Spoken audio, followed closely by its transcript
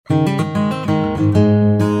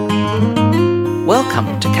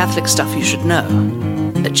Welcome to Catholic Stuff You Should Know,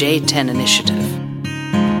 a J10 initiative.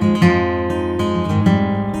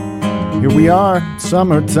 Here we are,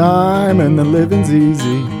 summertime, and the living's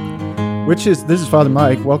easy. This is Father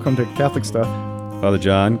Mike. Welcome to Catholic Stuff. Father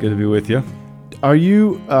John, good to be with you. Are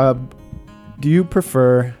you, do you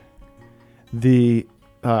prefer the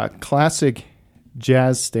classic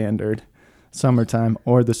jazz standard, Summertime,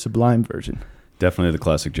 or the Sublime version? Definitely the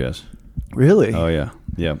classic jazz. Really? Oh, yeah.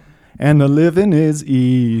 Yeah. And the living is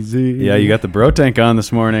easy. Yeah, you got the bro tank on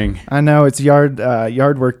this morning. I know, it's yard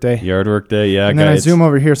work day. Yard work day, yeah. And then I zoom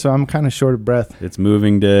over here, so I'm kind of short of breath. It's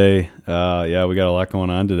moving day. Yeah, we got a lot going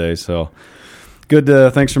on today, so good.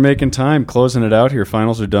 Thanks for making time, closing it out here.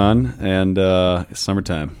 Finals are done, and it's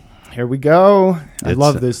summertime. Here we go. I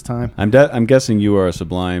love this time. I'm guessing you are a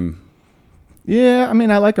Sublime. Yeah, I mean,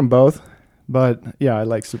 I like them both, but yeah, I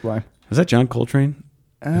like Sublime. Is that John Coltrane?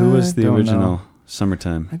 Who was the original know.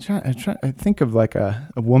 Summertime? I think of like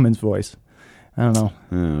a woman's voice. I don't know.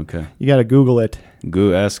 Oh, okay. You got to Google it.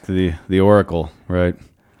 Go ask the Oracle, right?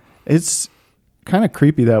 It's kind of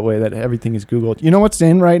creepy that way that everything is Googled. You know what's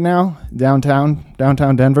in right now? Downtown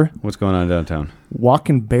Denver? What's going on downtown?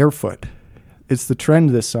 Walking barefoot. It's the trend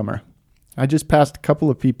this summer. I just passed a couple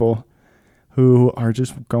of people who are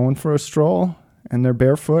just going for a stroll and they're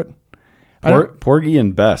barefoot. Porgy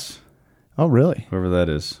and Bess. Oh, really? Whoever that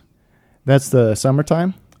is. That's the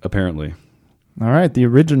Summertime? Apparently. All right, the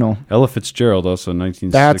original. Ella Fitzgerald, also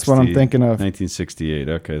 1960. That's what I'm thinking of. 1968.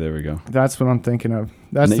 Okay, there we go. That's what I'm thinking of.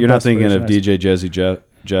 That's You're not thinking of DJ Jazzy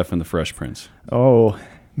Jeff and the Fresh Prince. Oh,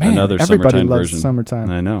 man. Another everybody summertime loves version.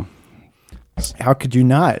 Summertime. I know. How could you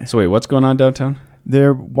not? So wait, what's going on downtown?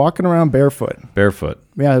 They're walking around barefoot. Barefoot.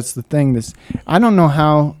 Yeah, that's the thing. I don't know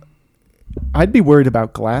how. I'd be worried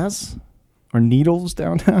about glass or needles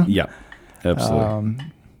downtown. Yeah, absolutely.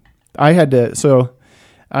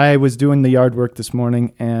 I was doing the yard work this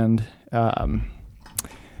morning, and I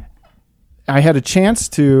had a chance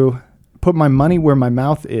to put my money where my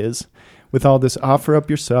mouth is with all this offer up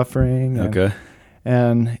your suffering. Okay.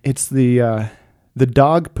 And it's the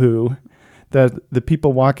dog poo that the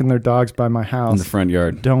people walking their dogs by my house in the front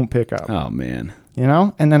yard don't pick up. Oh, man. You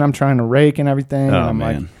know? And then I'm trying to rake and everything. And I'm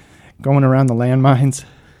like going around the landmines.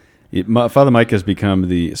 Father Mike has become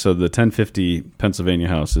the 1050 Pennsylvania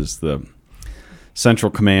house is the central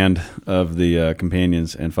command of the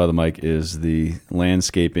companions, and Father Mike is the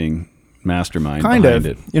landscaping mastermind behind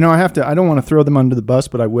it. You know, I don't want to throw them under the bus,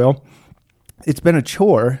 but I will. It's been a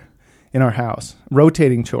chore in our house,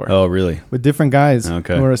 rotating chore. Oh, really? With different guys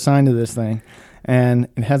who are assigned to this thing, and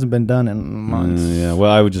it hasn't been done in months. Yeah,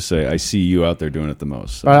 well, I would just say I see you out there doing it the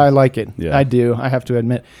most. So. But I like it. Yeah. I do. I have to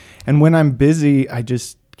admit. And when I'm busy, I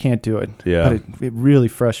just can't do it. Yeah. But it really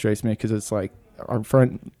frustrates me because it's like our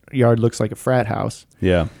front yard looks like a frat house.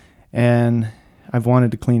 Yeah. And I've wanted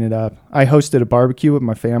to clean it up. I hosted a barbecue with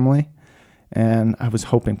my family, and I was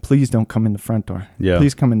hoping, please don't come in the front door. Yeah.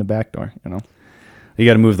 Please come in the back door, you know. You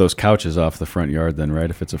got to move those couches off the front yard then, right,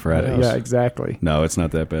 if it's a frat house? Yeah, exactly. No, it's not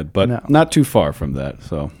that bad, but not too far from that.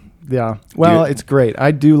 So yeah. Well, it's great. I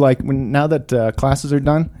do like, now that classes are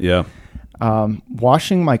done, yeah,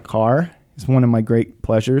 washing my car is one of my great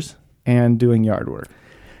pleasures, and doing yard work.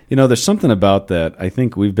 You know, there's something about that. I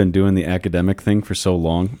think we've been doing the academic thing for so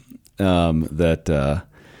long that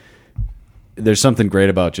there's something great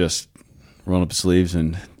about just rolling up the sleeves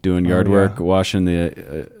and doing yard work, washing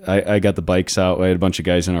I got the bikes out. I had a bunch of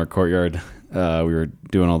guys in our courtyard. We were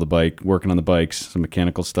doing all working on the bikes, some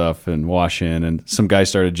mechanical stuff and washing, and some guy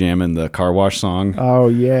started jamming the car wash song. Oh,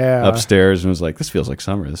 yeah. Upstairs, and was like, this feels like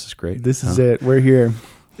summer. This is great. This is it. We're here.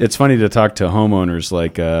 It's funny to talk to homeowners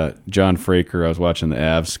like John Fraker. I was watching the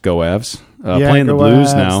Avs, go Avs, playing the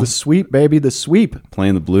Blues Avs, now. The sweep, baby, the sweep.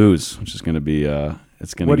 Playing the Blues, which is going to be,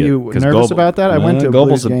 it's going to What are you nervous about that? I went to a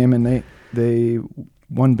Blues game, and they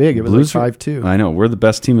won big. It was Blues like 5-2. I know. We're the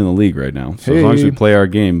best team in the league right now. So as long as we play our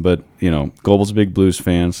game, but, you know, Gobel's a big Blues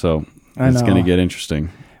fan, so it's going to get interesting.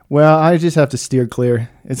 Well, I just have to steer clear.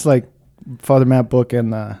 It's like Father Matt Book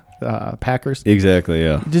and Packers. Exactly,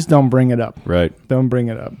 yeah. Just don't bring it up. Right. Don't bring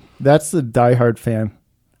it up. That's the diehard fan.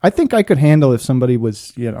 I think I could handle if somebody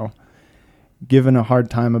was, you know, given a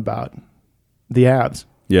hard time about the Avs.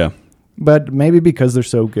 Yeah. But maybe because they're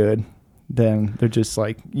so good, then they're just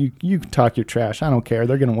like, you talk your trash. I don't care.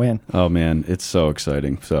 They're going to win. Oh, man. It's so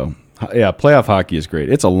exciting. So, yeah, playoff hockey is great.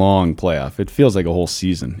 It's a long playoff. It feels like a whole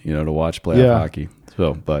season, you know, to watch playoff hockey.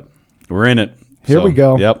 So, but we're in it. Here we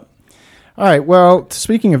go. Yep. All right. Well,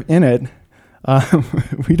 speaking of in it,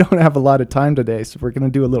 we don't have a lot of time today, so we're going to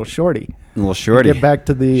do a little shorty. A little shorty. Get back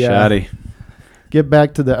to the Shoddy. Get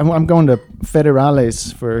back to the. I'm going to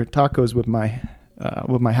Federales for tacos with my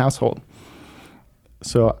household.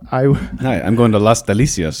 So Hi, I'm going to Las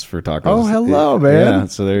Delicias for tacos. Oh, hello, man. Yeah,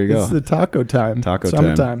 so there you go. It's the taco time. Taco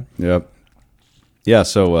Summertime. time. Yep. Yeah.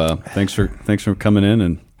 So thanks for coming in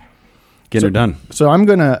and getting her done. So I'm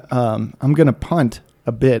gonna punt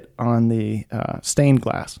a bit on the stained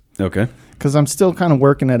glass Okay. because I'm still kind of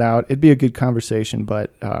working it out. It'd be a good conversation,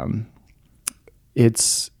 but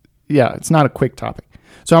it's not a quick topic.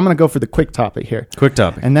 So I'm gonna go for the quick topic here, Quick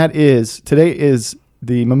topic. and that is today is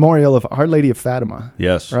the memorial of Our Lady of Fatima.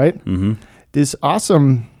 Yes. Right. Mm-hmm. This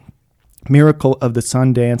awesome miracle of the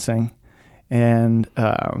sun dancing, and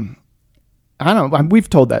I don't know. We've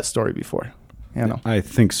told that story before, you know. I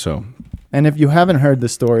think so. And if you haven't heard the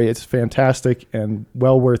story, it's fantastic and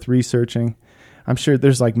well worth researching. I'm sure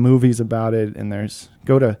there's like movies about it, and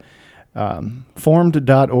go to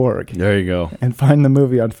formed.org There you go. and find the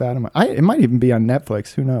movie on Fatima. It might even be on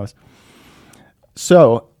Netflix. Who knows?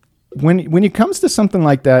 So when it comes to something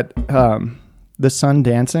like that, the sun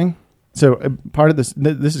dancing. So part of this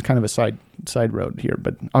is kind of a side road here,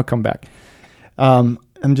 but I'll come back. I'm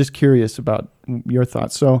just curious about your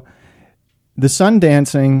thoughts. So the sun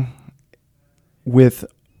dancing with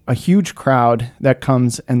a huge crowd that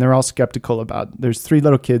comes, and they're all skeptical about. There's 3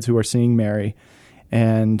 little kids who are seeing Mary,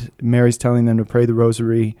 and Mary's telling them to pray the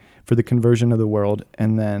rosary for the conversion of the world,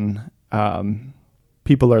 and then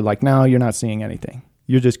people are like, "No, you're not seeing anything.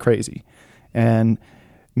 You're just crazy." And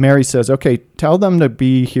Mary says, "Okay, tell them to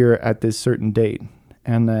be here at this certain date,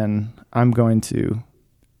 and then I'm going to,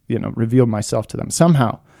 reveal myself to them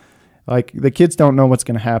somehow." Like the kids don't know what's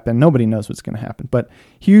going to happen. Nobody knows what's going to happen, but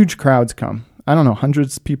huge crowds come. I don't know,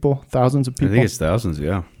 hundreds of people, thousands of people. I think it's thousands.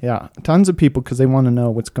 Yeah. Yeah, tons of people because they want to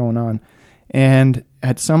know what's going on. And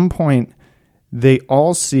at some point, they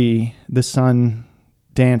all see the sun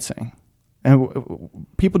dancing. And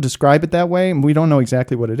people describe it that way, and we don't know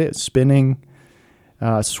exactly what it is. Spinning,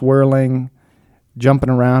 swirling, jumping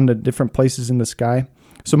around at different places in the sky.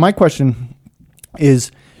 So my question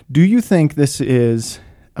is, do you think this is...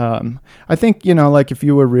 I think, like if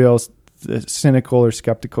you were real cynical or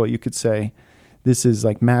skeptical, you could say this is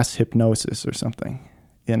like mass hypnosis or something.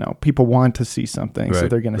 People want to see something, so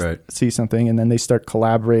they're going to see something, and then they start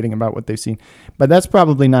collaborating about what they've seen. But that's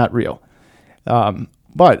probably not real.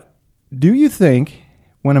 But do you think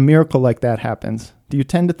when a miracle like that happens, do you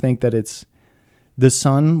tend to think that it's the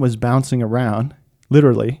sun was bouncing around,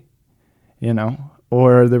 literally,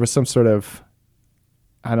 or there was some sort of,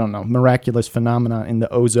 I don't know, miraculous phenomena in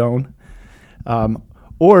the ozone?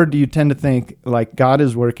 Or do you tend to think like God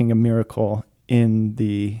is working a miracle in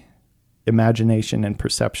the imagination and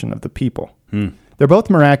perception of the people? They're both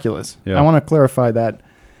miraculous. Yeah. I want to clarify that.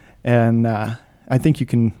 And I think you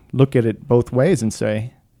can look at it both ways and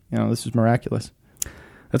say, this is miraculous.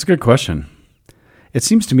 That's a good question. It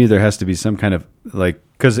seems to me there has to be some kind of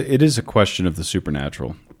because it is a question of the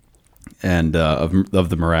supernatural and of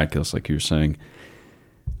the miraculous, like you were saying.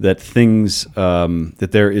 That things, that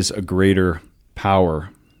there is a greater power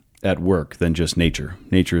at work than just nature.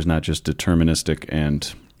 Nature is not just deterministic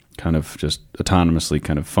and kind of just autonomously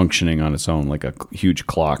kind of functioning on its own like a huge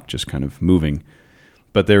clock just kind of moving.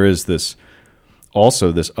 But there is this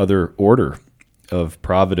other order of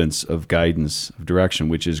providence, of guidance, of direction,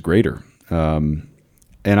 which is greater. And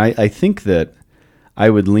I think that I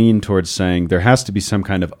would lean towards saying there has to be some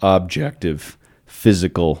kind of objective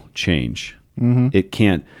physical change. Mm-hmm. It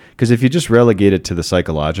can't, because if you just relegate it to the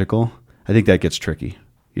psychological, I think that gets tricky,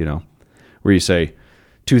 where you say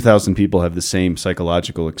 2,000 people have the same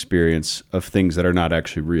psychological experience of things that are not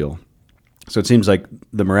actually real. So it seems like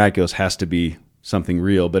the miraculous has to be something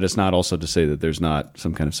real, but it's not also to say that there's not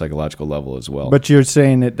some kind of psychological level as well. But you're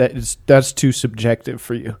saying that's too subjective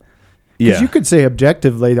for you. Yeah. Because you could say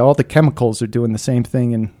objectively, all the chemicals are doing the same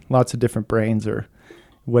thing in lots of different brains or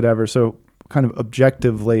whatever. So kind of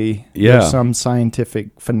objectively, there's some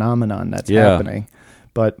scientific phenomenon that's happening.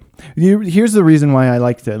 But here's the reason why I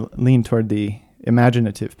like to lean toward the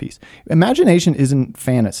imaginative piece. Imagination isn't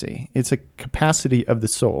fantasy. It's a capacity of the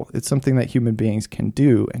soul. It's something that human beings can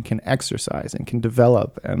do and can exercise and can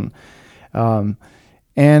develop. And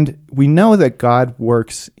we know that God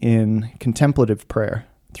works in contemplative prayer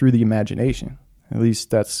through the imagination. At least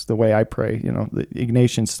that's the way I pray, the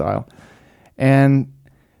Ignatian style. And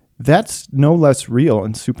that's no less real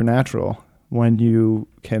and supernatural when you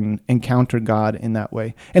can encounter God in that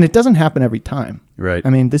way. And it doesn't happen every time. Right.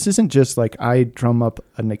 I mean, this isn't just like I drum up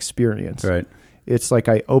an experience. Right. It's like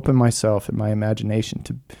I open myself and my imagination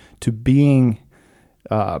to being,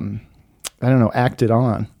 acted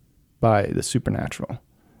on by the supernatural.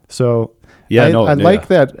 So I like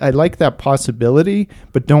that. I like that possibility,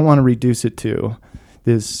 but don't want to reduce it to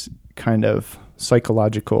this kind of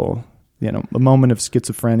psychological a moment of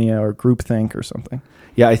schizophrenia or groupthink or something.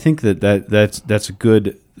 Yeah, I think that's a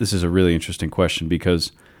good. This is a really interesting question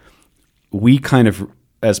because we kind of,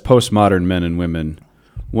 as postmodern men and women,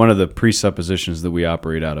 one of the presuppositions that we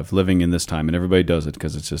operate out of, living in this time, and everybody does it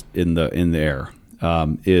because it's just in the air,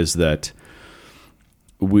 is that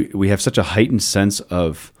we have such a heightened sense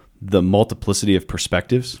of the multiplicity of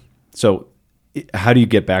perspectives. So how do you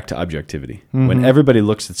get back to objectivity when everybody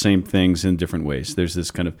looks at the same things in different ways? There's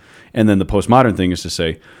this kind of, and then the postmodern thing is to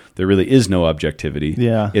say there really is no objectivity.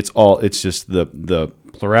 Yeah, it's just the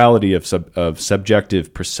plurality of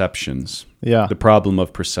subjective perceptions. Yeah, the problem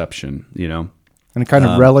of perception. And kind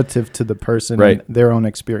of relative to the person right. and their own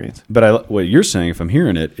experience. But what you're saying, if I'm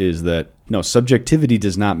hearing it, is that no, subjectivity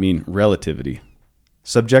does not mean relativity.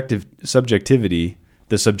 Subjectivity,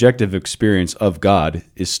 the subjective experience of God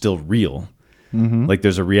is still real. Mm-hmm. Like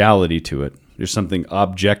there's a reality to it. There's something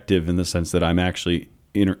objective in the sense that I'm actually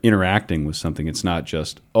interacting with something. It's not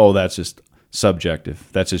just, that's just subjective.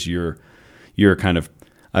 That's just your kind of,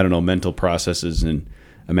 I don't know, mental processes and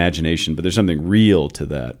imagination. But there's something real to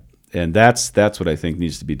that. And that's what I think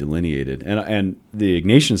needs to be delineated. And the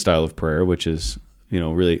Ignatian style of prayer, which is,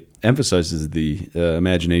 really emphasizes the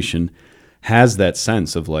imagination, has that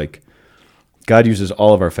sense of like God uses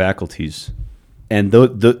all of our faculties, and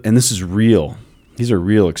and this is real. These are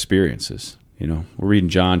real experiences. We're reading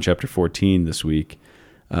John chapter 14 this week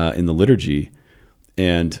in the liturgy,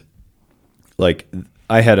 and like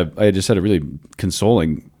I just had a really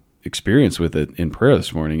consoling experience with it in prayer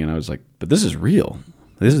this morning, and I was like, but this is real.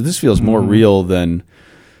 This feels more real than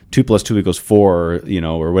 2 + 2 = 4,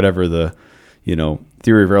 or whatever the,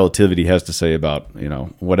 theory of relativity has to say about,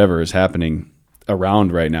 whatever is happening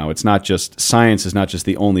around right now. It's not just, science is not just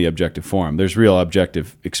the only objective form. There's real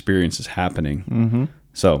objective experiences happening. Mm-hmm.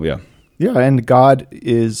 So, yeah. Yeah, and God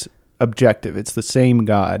is objective. It's the same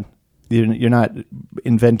God. You're not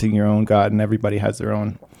inventing your own God, and everybody has their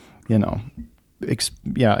own,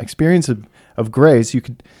 experience of grace. You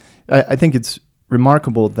could, I think it's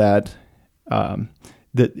remarkable that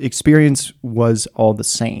the experience was all the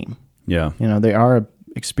same. Yeah. They are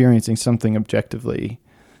experiencing something objectively,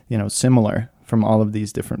 similar from all of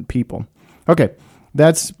these different people. Okay,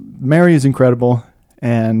 Mary is incredible,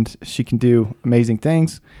 and she can do amazing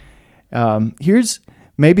things. Here's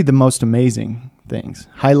maybe the most amazing things,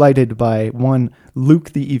 highlighted by one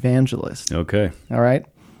Luke the Evangelist. Okay. All right.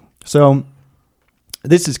 So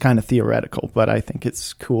this is kind of theoretical, but I think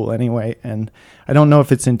it's cool anyway, and I don't know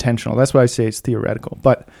if it's intentional. That's why I say it's theoretical.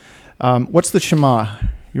 But what's the Shema?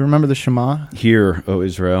 You remember the Shema? Hear, O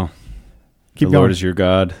Israel, Keep the going. Lord is your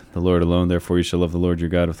God, the Lord alone. Therefore you shall love the Lord your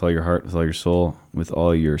God with all your heart, with all your soul, with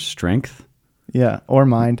all your strength. Yeah, or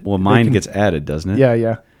mind. Well, mind gets added, doesn't it?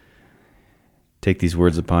 Yeah. Take these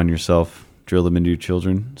words upon yourself, drill them into your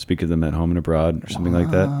children, speak of them at home and abroad, or something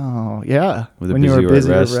like that. Oh, yeah. When you are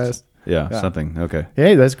busy or at rest. Yeah, something. Okay.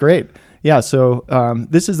 Hey, that's great. Yeah, so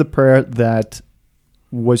this is the prayer that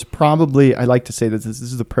was probably, I like to say that this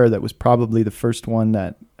is the prayer that was probably the first one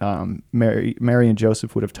that Mary and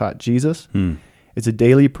Joseph would have taught Jesus. It's a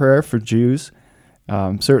daily prayer for Jews,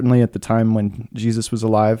 certainly at the time when Jesus was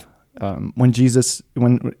alive.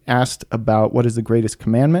 When asked about what is the greatest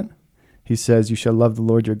commandment, he says, you shall love the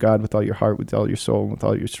Lord your God with all your heart, with all your soul, and with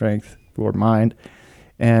all your strength or mind,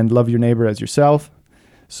 and love your neighbor as yourself.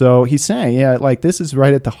 So he's saying, this is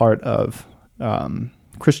right at the heart of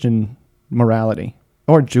Christian morality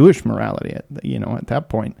or Jewish morality, at that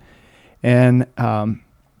point. And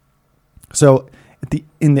so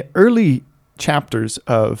in the early chapters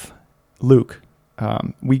of Luke,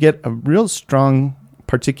 we get a real strong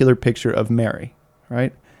particular picture of Mary,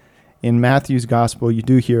 right? In Matthew's gospel, you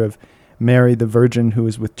do hear of Mary, the virgin who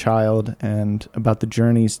is with child, and about the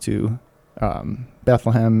journeys to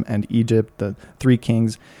Bethlehem and Egypt, the 3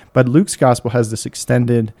 kings. But Luke's gospel has this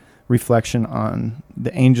extended reflection on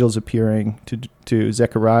the angels appearing to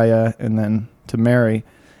Zechariah and then to Mary,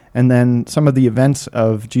 and then some of the events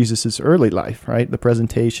of Jesus' early life, right? The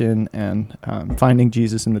presentation and finding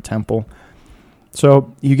Jesus in the temple.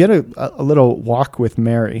 So you get a little walk with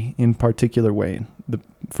Mary in particular way in the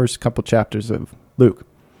first couple chapters of Luke.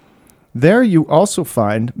 There you also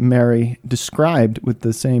find Mary described with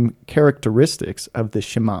the same characteristics of the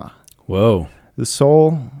Shema. Whoa. The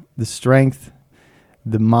soul, the strength,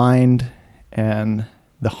 the mind, and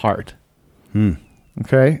the heart.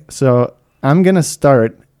 Okay, so I'm going to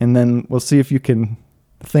start, and then we'll see if you can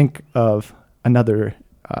think of another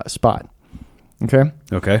spot.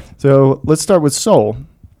 Okay? So let's start with soul.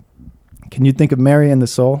 Can you think of Mary and the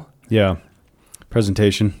soul? Yeah.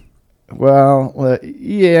 Presentation. Well,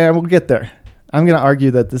 yeah, we'll get there. I'm going to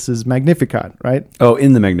argue that this is Magnificat, right? Oh,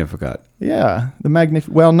 in the Magnificat. Yeah, the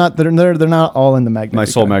Well, not they're not all in the Magnificat. My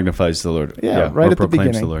soul magnifies the Lord. Yeah, right or at the proclaims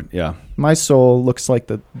beginning. the Lord. Yeah. My soul looks like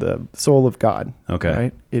the soul of God. Okay.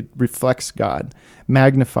 Right? It reflects God,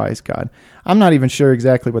 magnifies God. I'm not even sure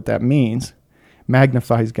exactly what that means.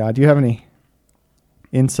 Magnifies God. Do you have any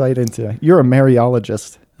insight into? You're a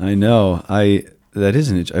Mariologist, I know. That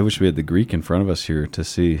isn't. I wish we had the Greek in front of us here to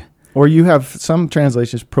see. or you have some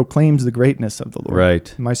translations proclaims the greatness of the Lord.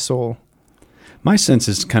 Right. My soul. My sense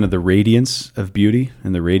is kind of the radiance of beauty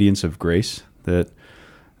and the radiance of grace that,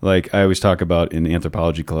 like I always talk about in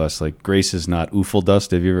anthropology class, like grace is not oofle dust.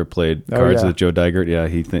 Have you ever played cards with Joe Dygert?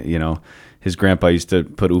 Yeah, his grandpa used to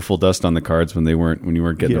put oofle dust on the cards when you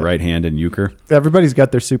weren't getting the right hand in euchre. Everybody's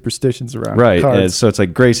got their superstitions around Right. cards. And so it's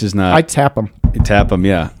like grace is not. I tap them. You tap them,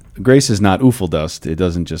 yeah. Grace is not oofle dust. It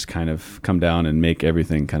doesn't just kind of come down and make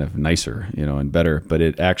everything kind of nicer, and better, but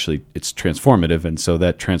it's transformative, and so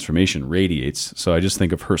that transformation radiates. So I just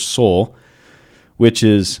think of her soul, which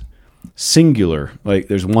is singular. Like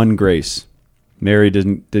there's one grace. Mary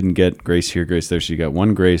didn't get grace here, grace there. She got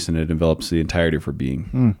one grace, and it envelops the entirety of her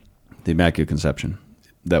being. The Immaculate Conception,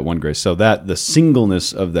 that one grace. So that the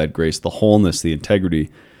singleness of that grace, the wholeness, the integrity,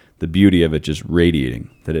 the beauty of it just radiating,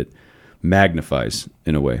 that it magnifies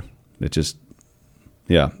in a way that just,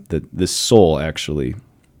 that this soul actually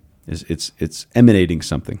it's emanating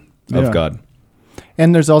something of God.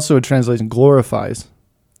 And there's also a translation, glorifies.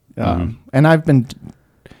 And I've been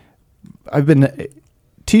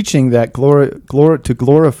teaching that to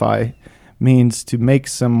glorify means to make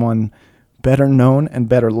someone better known and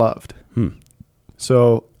better loved.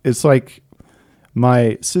 So it's like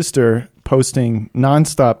my sister posting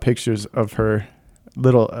nonstop pictures of her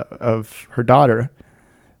daughter,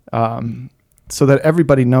 so that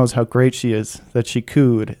everybody knows how great she is, that she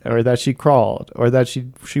cooed, or that she crawled, or that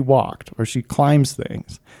she walked, or she climbs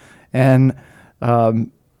things. And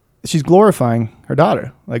she's glorifying her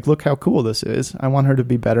daughter. Like, look how cool this is. I want her to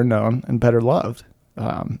be better known and better loved,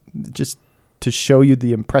 just to show you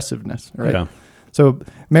the impressiveness, right? Yeah. So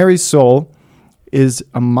Mary's soul is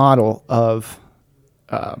a model of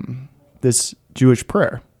this Jewish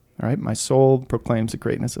prayer. All right, my soul proclaims the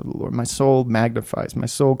greatness of the Lord. My soul magnifies. My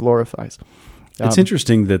soul glorifies. It's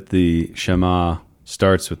interesting that the Shema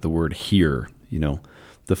starts with the word hear.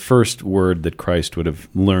 The first word that Christ would have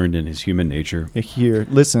learned in his human nature. Hear,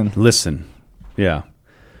 listen. Listen. Yeah.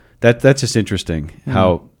 That's just interesting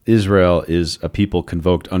how Israel is a people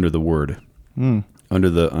convoked under the word,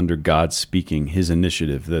 under God speaking his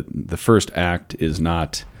initiative. That the first act is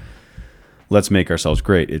not, let's make ourselves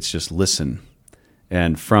great. It's just listen.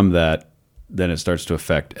 And from that, then it starts to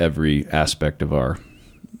affect every aspect of our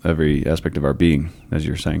being, as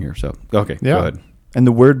you're saying here. So, okay, go ahead. And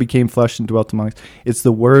the Word became flesh and dwelt among us. It's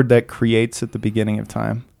the Word that creates at the beginning of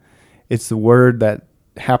time. It's the Word that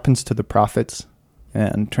happens to the prophets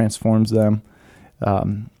and transforms them.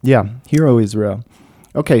 Hear, O Israel.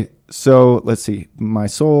 Okay, so let's see. My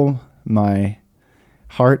soul, my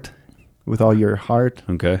heart, with all your heart.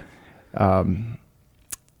 Okay.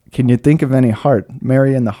 Can you think of any heart?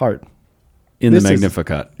 Mary and the heart. In the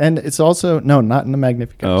Magnificat. And it's also, no, not in the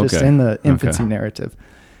Magnificat, just in the infancy narrative.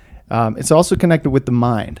 It's also connected with the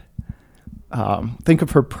mind. Think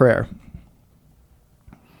of her prayer.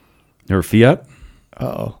 Her fiat?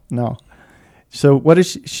 Oh, no. So what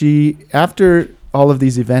is she after all of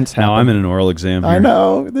these events happen? Now I'm in an oral exam here. I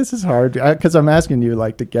know. This is hard because I'm asking you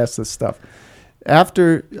to guess this stuff.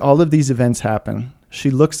 After all of these events happen,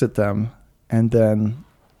 she looks at them and then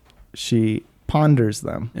she ponders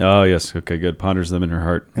them. Oh, yes. Okay, good. Ponders them in her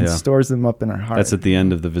heart. And stores them up in her heart. That's at the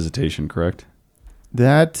end of the visitation, correct?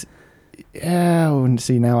 See,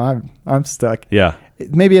 now I'm stuck. Yeah.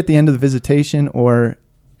 Maybe at the end of the visitation or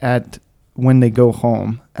at when they go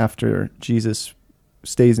home after Jesus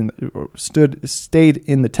stayed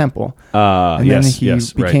in the temple. And then he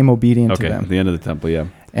became obedient to them. At the end of the temple, yeah.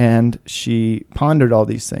 And she pondered all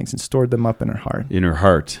these things and stored them up in her heart. In her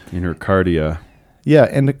heart, in her cardia. Yeah,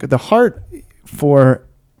 and the heart for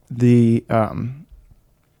the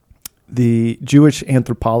Jewish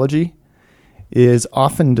anthropology is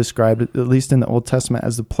often described, at least in the Old Testament,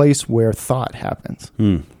 as the place where thought happens,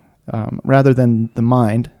 rather than the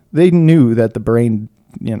mind. They knew that the brain,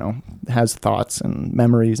 has thoughts and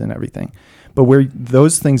memories and everything, but where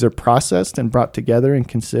those things are processed and brought together and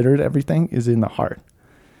considered, everything is in the heart.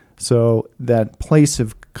 So that place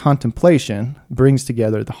of contemplation brings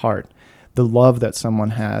together the heart, the love that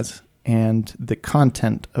someone has, and the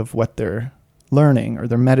content of what they're learning or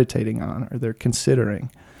they're meditating on or they're considering.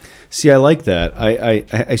 See, I like that.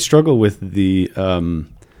 I struggle with the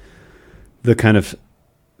kind of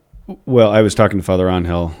Well, I was talking to Father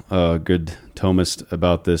Angel, a good Thomist,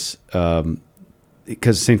 about this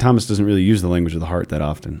because St. Thomas doesn't really use the language of the heart that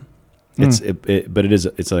often. But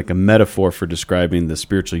it's like a metaphor for describing the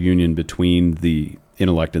spiritual union between the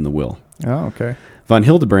intellect and the will. Oh, okay. Von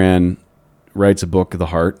Hildebrand writes a book, The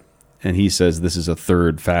Heart, and he says this is a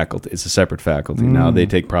third faculty. It's a separate faculty. Now, they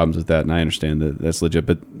take problems with that, and I understand that that's legit,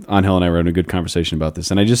 but Angel and I were having a good conversation about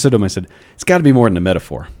this, and I just said to him, I said, it's got to be more than a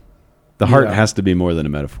metaphor. The heart has to be more than a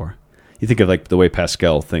metaphor. You think of like the way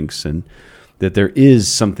Pascal thinks, and that there is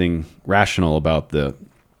something rational about the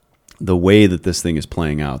way that this thing is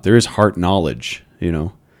playing out. There is heart knowledge, you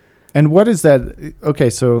know. And what is that? Okay,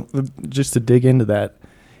 so just to dig into that,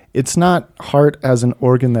 it's not heart as an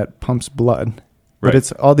organ that pumps blood, but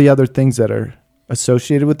it's all the other things that are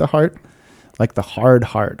associated with the heart, like the hard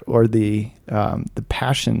heart or the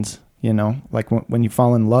passions, you know, like when you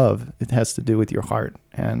fall in love, it has to do with your heart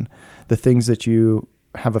and the things that you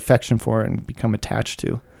have affection for and become attached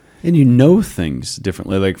to. And you know things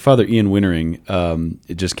differently. Like Father Ian Wintering,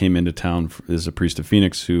 it just came into town as a priest of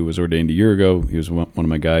Phoenix who was ordained a year ago. He was one of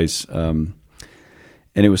my guys. And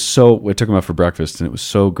it was I took him out for breakfast, and it was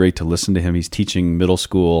so great to listen to him. He's teaching middle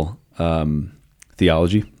school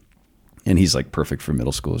theology, and he's like perfect for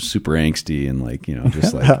middle school. Super angsty and like, you know,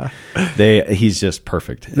 just like he's just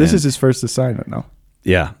perfect. This is his first assignment now.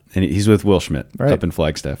 Yeah. And he's with Will Schmidt up in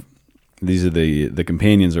Flagstaff. These are the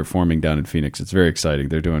companions are forming down in Phoenix. It's very exciting.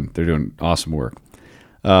 They're doing awesome work.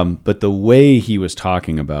 But the way he was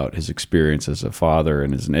talking about his experience as a father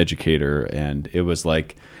and as an educator, and it was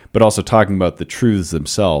like, but also talking about the truths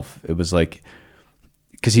themselves. It was like,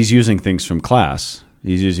 because he's using things from class.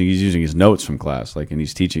 He's using his notes from class, like, and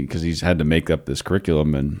he's teaching because he's had to make up this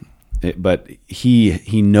curriculum, but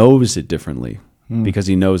he knows it differently because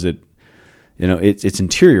he knows it. You know, it's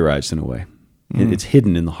interiorized in a way. It's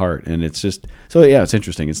hidden in the heart, and it's just so. Yeah, it's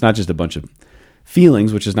interesting. It's not just a bunch of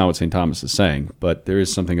feelings, which is not what St. Thomas is saying, but there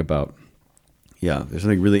is something about. Yeah, there's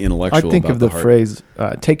something really intellectual. I think about of the heart. phrase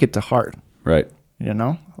 "take it to heart." Right. You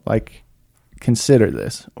know, like consider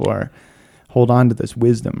this or hold on to this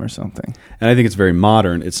wisdom or something. And I think it's very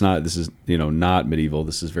modern. It's not. This is not medieval.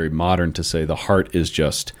 This is very modern to say the heart is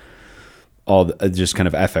just just kind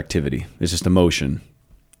of affectivity. It's just emotion.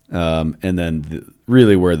 And then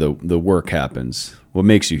really where the work happens, what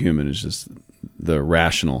makes you human is just the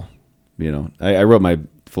rational, I wrote my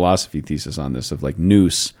philosophy thesis on this of like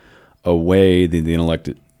nous, a way the intellect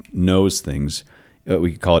knows things.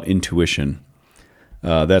 We could call it intuition.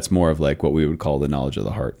 That's more of like what we would call the knowledge of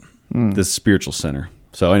the heart, the spiritual center.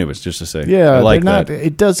 So anyways, just to say, yeah, I like that.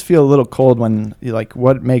 It does feel a little cold when you like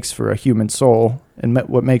what makes for a human soul and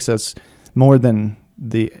what makes us more than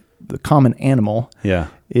the common animal. Yeah.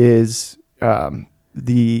 Is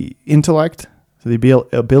the intellect, so the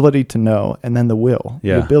ability to know, and then the will,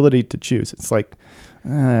 the ability to choose. It's like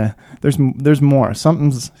there's more.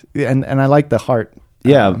 Something's and I like the heart.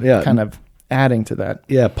 Kind of adding to that.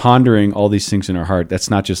 Yeah, pondering all these things in our heart. That's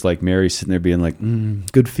not just like Mary sitting there being like,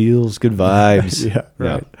 good feels, good vibes. Yeah,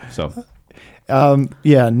 right. Yeah, so.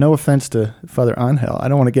 No offense to Father Angel. I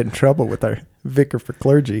don't want to get in trouble with our vicar for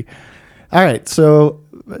clergy. All right, so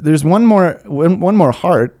there's one more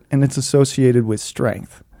heart, and it's associated with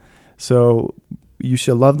strength. So you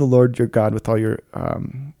shall love the Lord your God with all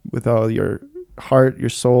your heart, your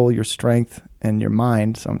soul, your strength, and your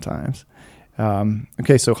mind. Sometimes,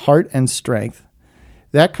 okay. So heart and strength,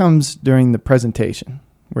 that comes during the presentation,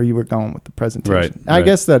 where you were going with the presentation. Right. I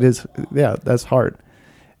guess that is, that's heart.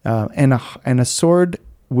 And a sword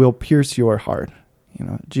will pierce your heart.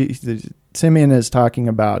 Simeon is talking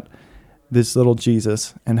about this little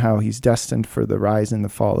Jesus and how he's destined for the rise and the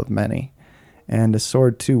fall of many. And a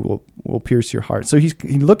sword, too, will pierce your heart. So he's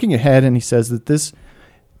looking ahead, and he says that this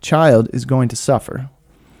child is going to suffer.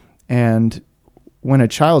 And when a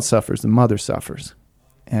child suffers, the mother suffers.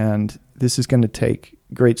 And this is going to take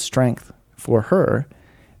great strength for her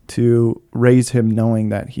to raise him knowing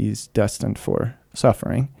that he's destined for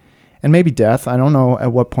suffering. And maybe death. I don't know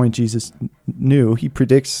at what point Jesus knew. He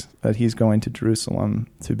predicts that he's going to Jerusalem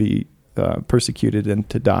to be persecuted and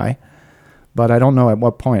to die, but I don't know at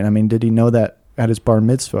what point. I mean, did he know that at his bar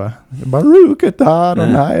mitzvah? Baruch atah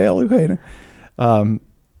Adonai Eloheinu.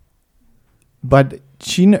 But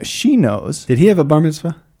she knows. Did he have a bar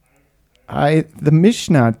mitzvah? The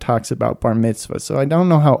Mishnah talks about bar mitzvah, so I don't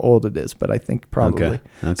know how old it is, but I think probably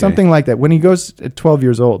okay. Something like that. When he goes at 12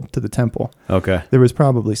 years old to the temple, there was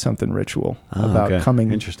probably something ritual about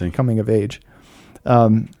coming of age.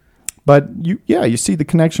 But you see the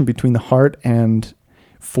connection between the heart and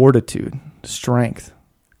fortitude, strength,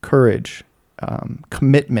 courage,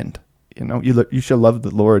 commitment. You shall love the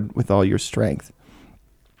Lord with all your strength.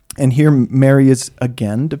 And here Mary is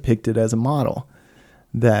again depicted as a model,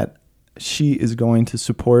 that she is going to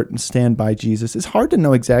support and stand by Jesus. It's hard to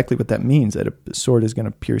know exactly what that means, that a sword is going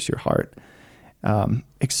to pierce your heart,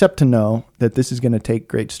 except to know that this is going to take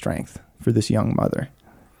great strength for this young mother.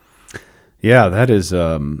 Yeah, that is,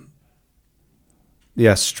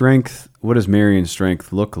 strength. What does Marian's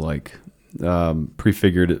strength look like?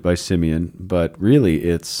 Prefigured by Simeon, but really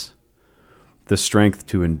it's the strength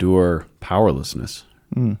to endure powerlessness.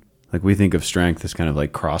 Like we think of strength as kind of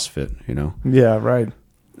like CrossFit, you know? Yeah, right.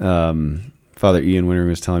 Father Ian Winter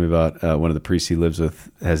was telling me about one of the priests he lives with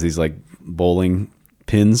has these like bowling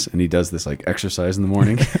pins, and he does this like exercise in the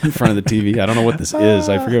morning in front of the TV. I don't know what this is.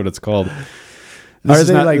 I forget what it's called. Are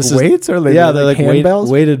they like weights or like, yeah, they're like handbells?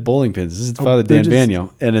 weighted bowling pins. This is Father Dan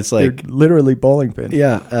Bagno, and it's like they're literally bowling pins.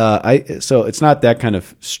 Yeah, so it's not that kind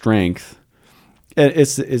of strength.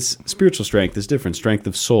 It's spiritual strength is different. Strength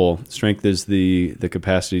of soul. Strength is the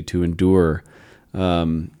capacity to endure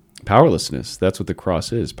powerlessness. That's what the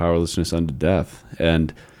cross is, powerlessness unto death.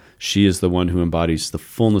 And she is the one who embodies the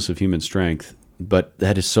fullness of human strength, but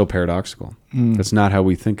that is so paradoxical. That's not how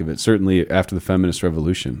we think of it. Certainly after the feminist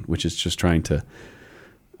revolution, which is just trying to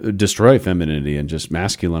destroy femininity and just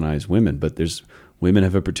masculinize women. But women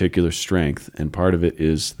have a particular strength, and part of it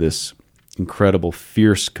is this incredible,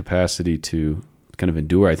 fierce capacity to kind of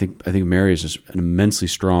endure. I think Mary is just an immensely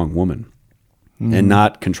strong woman, and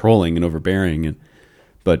not controlling and overbearing,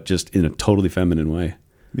 but just in a totally feminine way.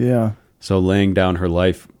 Yeah. So laying down her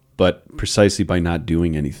life, but precisely by not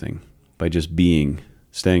doing anything, by just being,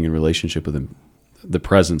 staying in relationship with him, the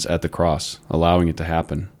presence at the cross, allowing it to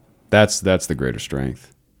happen. That's the greater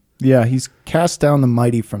strength. Yeah, he's cast down the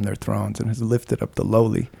mighty from their thrones and has lifted up the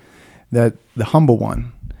lowly, that the humble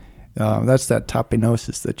one. That's that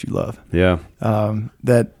tapinosis that you love. Yeah.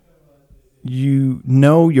 That you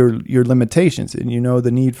know your limitations and you know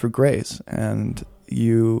the need for grace, and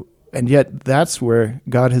yet that's where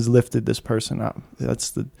God has lifted this person up.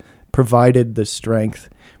 That's provided the strength,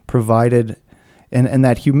 provided, and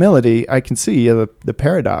that humility. I can see the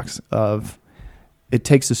paradox of it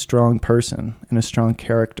takes a strong person and a strong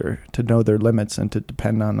character to know their limits and to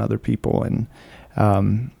depend on other people and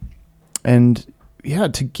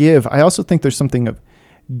to give. I also think there's something of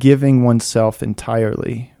giving oneself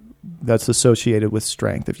entirely that's associated with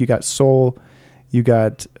strength. If you got soul, you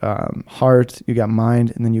got heart, you got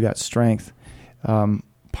mind, and then you got strength.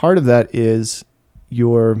 Part of that is I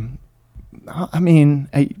don't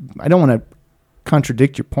want to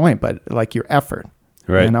contradict your point, but like your effort,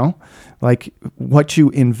 right? You know, like what you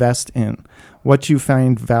invest in, what you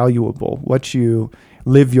find valuable, what you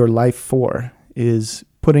live your life for is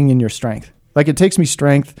putting in your strength. Like it takes me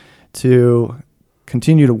strength to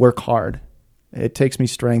continue to work hard. It takes me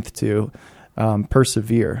strength to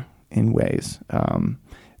persevere in ways. It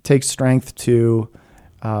takes strength to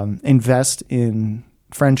invest in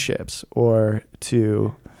friendships or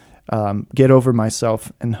to get over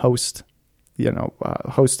myself and host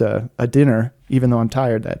a dinner, even though I'm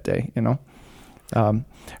tired that day, you know?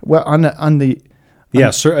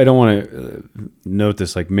 Sir, I don't want to note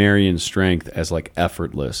this like Marian's strength as like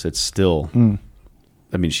effortless. It's still,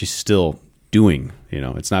 she's still doing,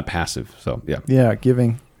 it's not passive. So yeah. Yeah.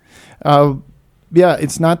 Giving.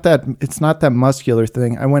 It's not that muscular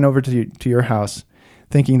thing. I went over to your house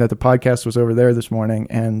thinking that the podcast was over there this morning,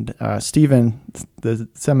 and Stephen, the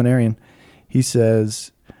seminarian, he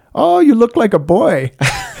says, "Oh, you look like a boy,"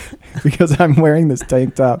 because I'm wearing this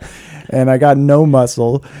tank top, and I got no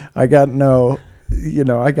muscle. I got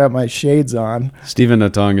I got my shades on. Stephen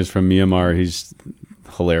Natong is from Myanmar. He's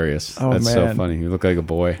hilarious. Oh, That's man. so funny. You look like a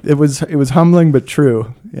boy. It was humbling but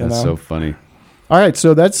true. That's so funny. All right,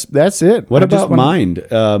 so that's it. What about mind?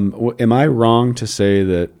 Am I wrong to say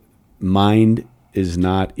that mind is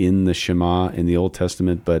not in the Shema in the Old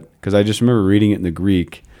Testament? But because I just remember reading it in the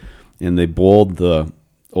Greek, and they bold the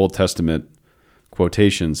Old Testament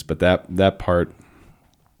quotations, but that part,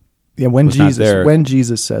 when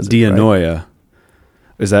Jesus says it, dianoia, right?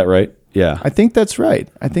 Is that right? Yeah, I think that's right.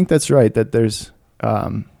 That there's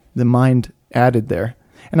the mind added there,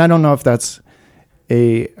 and I don't know if that's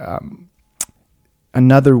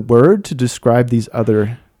another word to describe these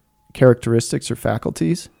other characteristics or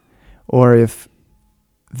faculties, or if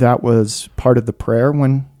that was part of the prayer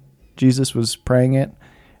when Jesus was praying it.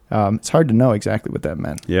 It's hard to know exactly what that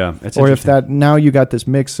meant. Yeah, that's or if that now you got this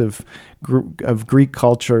mix of Greek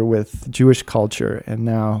culture with Jewish culture, and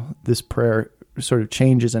now this prayer sort of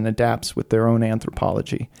changes and adapts with their own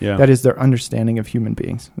anthropology. Yeah, that is their understanding of human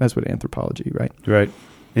beings. That's what anthropology, right? Right.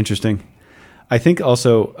 Interesting. I think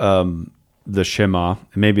also the Shema.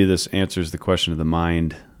 Maybe this answers the question of the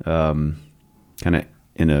mind, kind of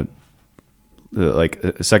like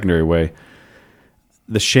a secondary way.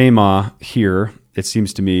 The Shema here, it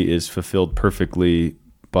seems to me, is fulfilled perfectly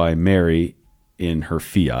by Mary in her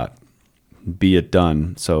fiat. Be it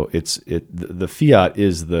done. So the fiat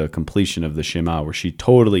is the completion of the Shema, where she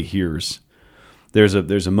totally hears. There's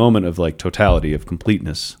a moment of like totality, of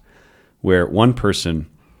completeness, where one person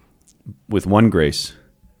with one grace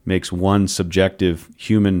makes one subjective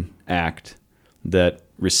human act that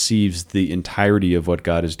receives the entirety of what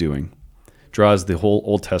God is doing, draws the whole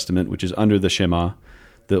Old Testament, which is under the Shema.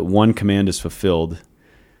 The one command is fulfilled,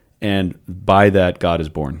 and by that God is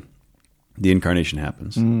born. The incarnation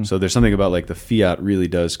happens. So there's something about like the fiat really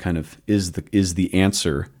does kind of is the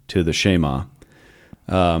answer to the Shema.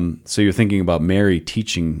 So you're thinking about Mary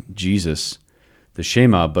teaching Jesus the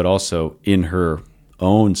Shema, but also in her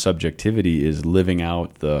own subjectivity is living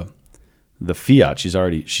out the fiat.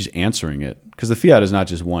 She's answering it, because the fiat is not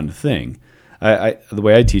just one thing. The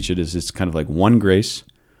way I teach it is it's kind of like one grace,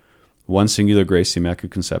 one singular grace, the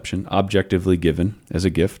Immaculate Conception, objectively given as a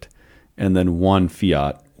gift, and then one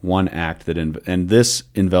fiat, one act and this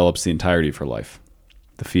envelops the entirety of her life,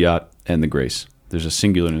 the fiat and the grace. There's a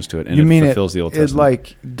singularness to it, and it fulfills the Old Testament. It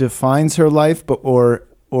like defines her life, but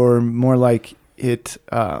or more like it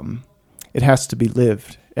has to be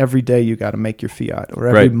lived. Every day you got to make your fiat, or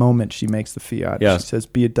every moment she makes the fiat. Yeah. She says,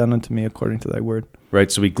 "Be it done unto me according to thy word."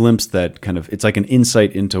 Right. So we glimpse that kind of. It's like an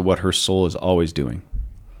insight into what her soul is always doing.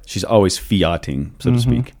 She's always fiating, so to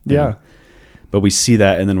speak. Yeah. But we see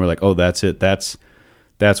that, and then we're like, oh, that's it. That's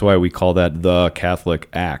why we call that the Catholic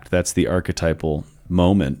act. That's the archetypal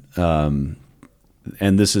moment.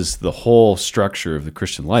 And this is the whole structure of the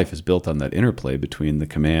Christian life is built on that interplay between the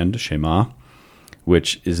command, Shema,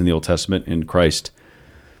 which is in the Old Testament, and Christ.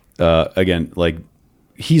 Again, like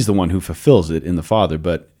he's the one who fulfills it in the Father,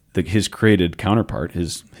 but his created counterpart,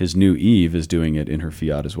 his new Eve, is doing it in her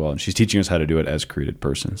fiat as well. And she's teaching us how to do it as created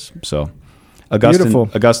persons. So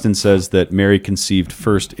Augustine says that Mary conceived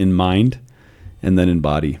first in mind and then in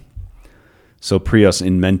body. So prius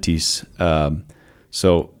in mentis.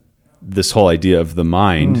 So this whole idea of the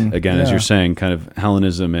mind, again, as you're saying, kind of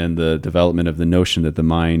Hellenism and the development of the notion that the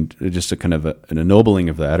mind, just a kind of an ennobling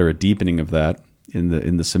of that, or a deepening of that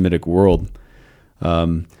in the Semitic world.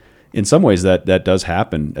 In some ways that does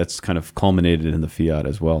happen. That's kind of culminated in the fiat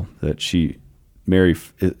as well, that Mary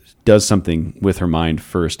does something with her mind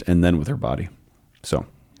first and then with her body. So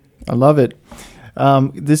I love it.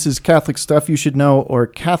 This is Catholic Stuff You Should Know, or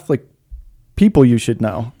Catholic People You Should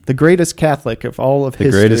Know. The greatest Catholic of all of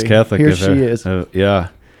history. The greatest Catholic. Here she is. Yeah.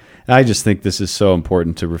 I just think this is so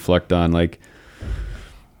important to reflect on. Like,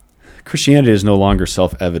 Christianity is no longer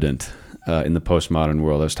self-evident in the postmodern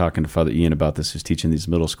world. I was talking to Father Ian about this, who's teaching these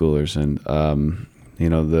middle schoolers, and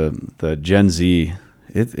the Gen Z,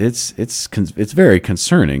 it's very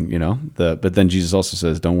concerning, but then Jesus also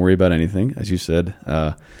says, don't worry about anything, as you said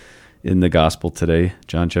in the gospel today,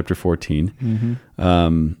 John chapter 14.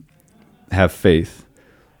 Have faith,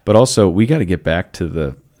 but also we got to get back to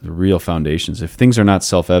the real foundations. If things are not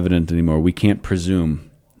self-evident anymore, we can't presume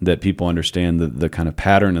that people understand the kind of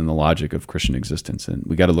pattern and the logic of Christian existence. And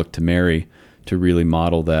we got to look to Mary to really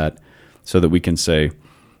model that, so that we can say,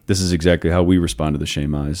 this is exactly how we respond to the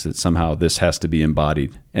Shema, is that somehow this has to be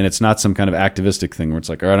embodied. And it's not some kind of activistic thing where it's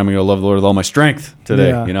like, all right, I'm going to love the Lord with all my strength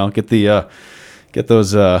today. Yeah. Get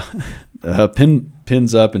those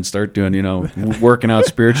pins up and start doing, working out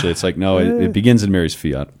spiritually. It's like, no, it begins in Mary's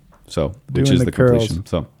fiat. So, which is the completion.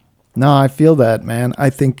 So, no, I feel that, man. I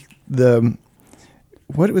think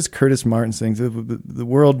what was Curtis Martin saying? The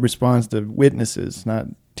world responds to witnesses, not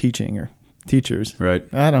teaching or teachers. Right.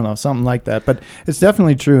 I don't know, something like that. But it's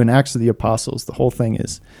definitely true in Acts of the Apostles. The whole thing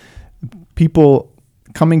is people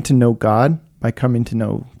coming to know God by coming to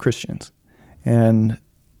know Christians. And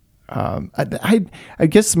I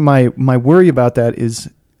guess my worry about that is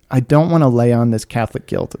I don't want to lay on this Catholic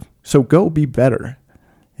guilt of, so go be better,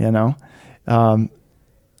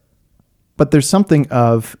 but there's something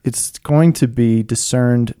of, it's going to be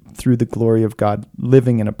discerned through the glory of God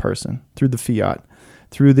living in a person, through the fiat,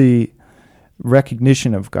 through the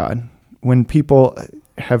recognition of God. When people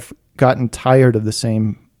have gotten tired of the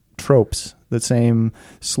same tropes, the same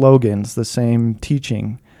slogans, the same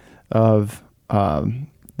teaching of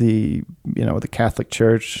the Catholic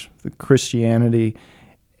Church, the Christianity,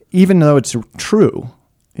 even though it's true,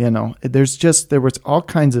 there was all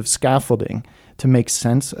kinds of scaffolding to make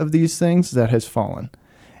sense of these things that has fallen.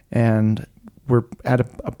 And we're at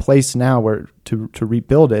a place now where to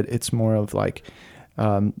rebuild it, it's more of like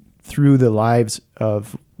through the lives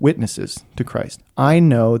of witnesses to Christ. I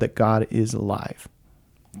know that God is alive.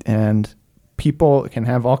 And people can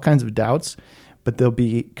have all kinds of doubts, but they'll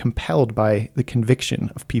be compelled by the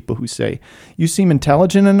conviction of people who say, you seem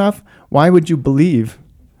intelligent enough. Why would you believe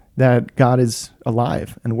that God is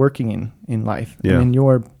alive and working in life and in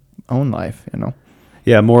your own life,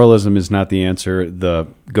 Yeah, moralism is not the answer. The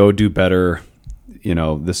go do better,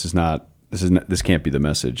 this can't be the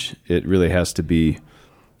message. It really has to be,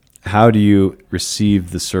 how do you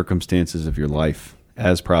receive the circumstances of your life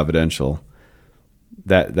as providential?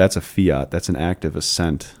 That's a fiat. That's an act of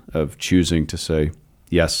assent, of choosing to say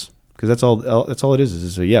yes, because that's all it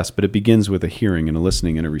is a yes. But it begins with a hearing and a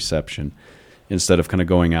listening and a reception, instead of kind of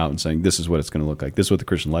going out and saying, this is what it's going to look like. This is what the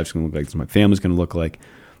Christian life's going to look like. This is what my family's going to look like.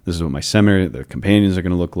 This is what my seminary, the companions are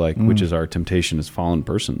going to look like, which is our temptation as fallen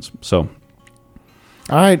persons. So,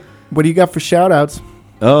 all right, what do you got for shout outs?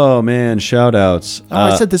 Oh man, shout outs.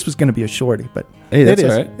 I said this was going to be a shorty, but hey, that's all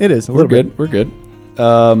right. It is a We're little good. bit. We're good.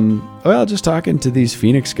 Well, just talking to these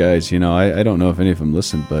Phoenix guys, I don't know if any of them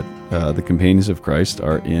listen, but the Companions of Christ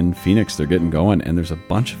are in Phoenix. They're getting going, and there's a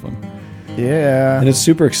bunch of them. Yeah. And it's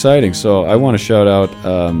super exciting. So I want to shout out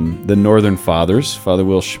the Northern Fathers. Father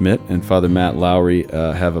Will Schmidt and Father Matt Lowry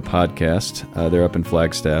have a podcast. They're up in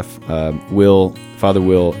Flagstaff. Father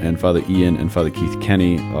Will and Father Ian and Father Keith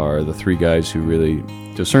Kenny are the three guys who really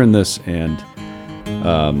discern this and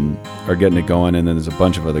are getting it going. And then there's a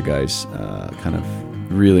bunch of other guys kind of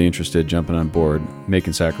really interested, jumping on board,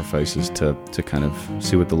 making sacrifices to kind of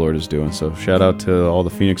see what the Lord is doing. So shout out to all the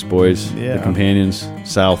Phoenix boys, the Companions,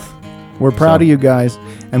 South. We're proud of you guys,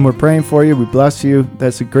 and we're praying for you. We bless you.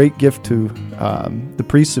 That's a great gift to the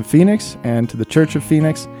priests of Phoenix and to the Church of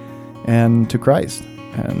Phoenix and to Christ.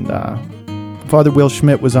 And Father Will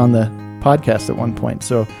Schmidt was on the podcast at one point.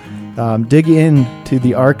 So dig into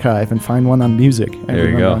the archive and find one on music. And there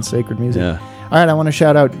you go. On sacred music. Yeah. All right, I want to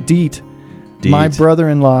shout out Deet. My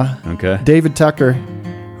brother-in-law, David Tucker,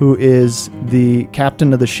 who is the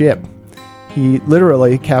captain of the ship. He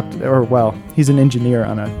literally he's an engineer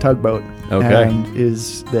on a tugboat and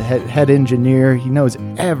is the head engineer. He knows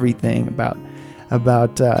everything about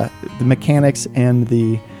the mechanics and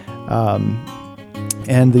the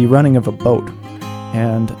running of a boat.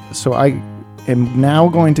 And so I am now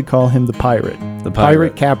going to call him the pirate. The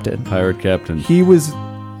pirate captain. Pirate captain. He was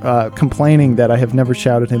complaining that I have never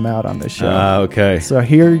shouted him out on this show. Okay. So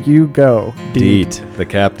here you go, Deet, the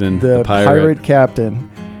captain, the pirate captain.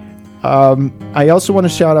 I also want to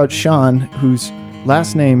shout out Sean, whose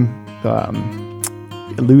last name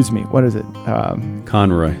eludes me. What is it?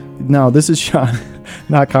 Conroy. No, this is Sean,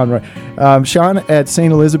 not Conroy. Sean at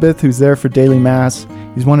St. Elizabeth, who's there for daily mass.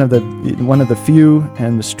 He's one of the few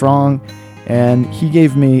and the strong, and he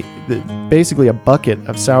gave me basically a bucket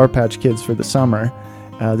of Sour Patch Kids for the summer.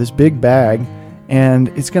 This big bag, and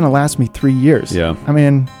it's going to last me 3 years. Yeah. I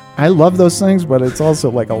mean, I love those things, but it's also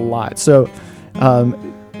like a lot. So,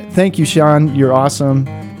 thank you, Sean. You're awesome.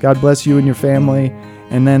 God bless you and your family.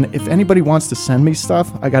 And then if anybody wants to send me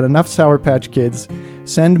stuff, I got enough Sour Patch Kids.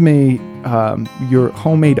 Send me your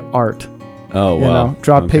homemade art. Oh, wow.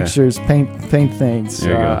 Draw pictures, paint things,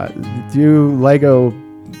 do Lego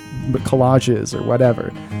collages or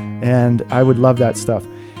whatever. And I would love that stuff.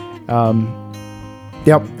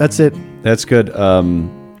 Yep, that's it. That's good.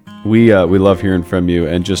 We love hearing from you,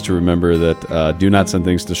 and just to remember that do not send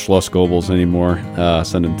things to Schloss Goebbels anymore.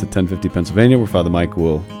 Send them to 1050 Pennsylvania, where Father Mike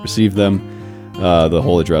will receive them. The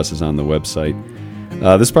whole address is on the website.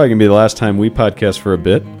 This is probably going to be the last time we podcast for a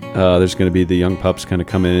bit. There's going to be the young pups kind of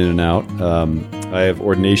coming in and out. I have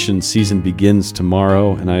ordination season begins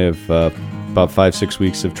tomorrow, and I have about 5-6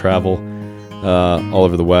 weeks of travel all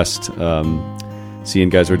over the West, seeing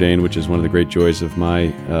guys ordained, which is one of the great joys of my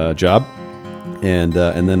job. And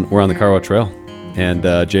then we're on the Carwell Trail. And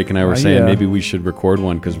Jake and I were saying maybe we should record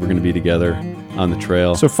one because we're going to be together on the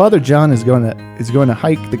trail. So Father John is going to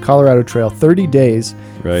hike the Colorado Trail 30 days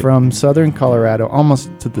from southern Colorado,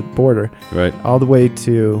 almost to the border, all the way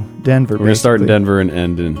to Denver. We're going to start in Denver and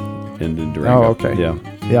end in Durango. Oh, okay.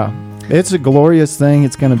 Yeah. It's a glorious thing.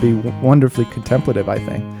 It's going to be wonderfully contemplative, I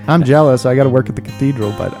think. I'm jealous. I got to work at the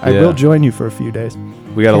cathedral, but I will join you for a few days.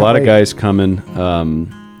 We got a lot of guys coming,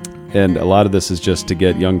 and a lot of this is just to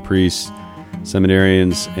get young priests,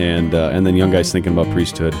 seminarians, and then young guys thinking about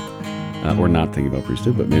priesthood, or not thinking about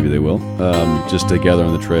priesthood, but maybe they will, just to gather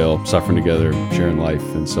on the trail, suffering together, sharing life,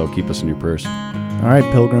 and so keep us in your prayers. All right,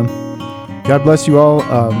 Pilgrim. God bless you all.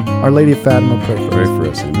 Our Lady of Fatima, pray for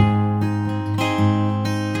us. Amen.